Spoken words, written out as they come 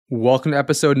Welcome to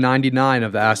episode 99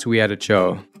 of the Ask We Edit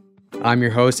Show. I'm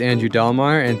your host, Andrew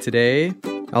Delmar, and today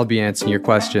I'll be answering your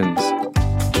questions.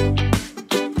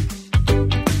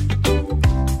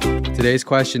 Today's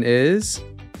question is,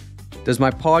 does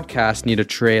my podcast need a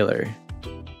trailer?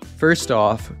 First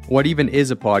off, what even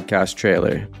is a podcast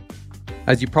trailer?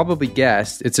 As you probably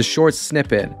guessed, it's a short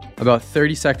snippet, about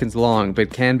 30 seconds long,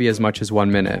 but can be as much as 1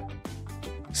 minute.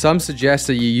 Some suggest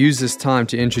that you use this time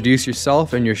to introduce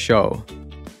yourself and your show.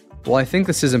 While I think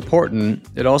this is important,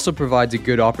 it also provides a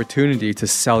good opportunity to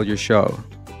sell your show.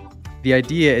 The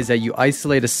idea is that you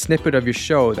isolate a snippet of your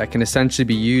show that can essentially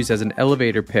be used as an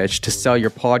elevator pitch to sell your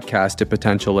podcast to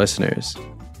potential listeners.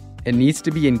 It needs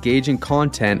to be engaging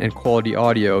content and quality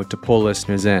audio to pull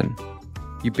listeners in.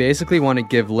 You basically want to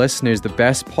give listeners the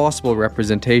best possible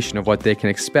representation of what they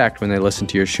can expect when they listen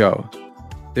to your show.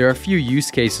 There are a few use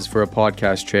cases for a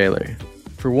podcast trailer.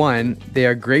 For one, they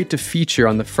are great to feature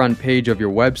on the front page of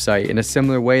your website in a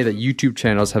similar way that YouTube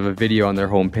channels have a video on their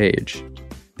homepage.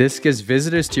 This gives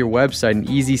visitors to your website an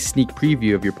easy sneak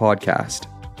preview of your podcast.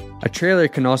 A trailer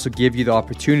can also give you the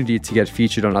opportunity to get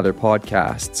featured on other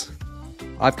podcasts.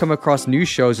 I've come across news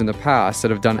shows in the past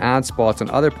that have done ad spots on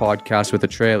other podcasts with a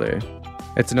trailer.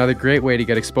 It's another great way to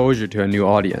get exposure to a new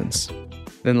audience.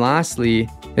 Then lastly,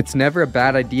 it's never a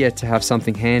bad idea to have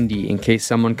something handy in case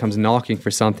someone comes knocking for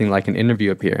something like an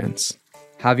interview appearance.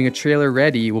 Having a trailer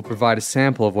ready will provide a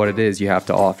sample of what it is you have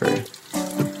to offer.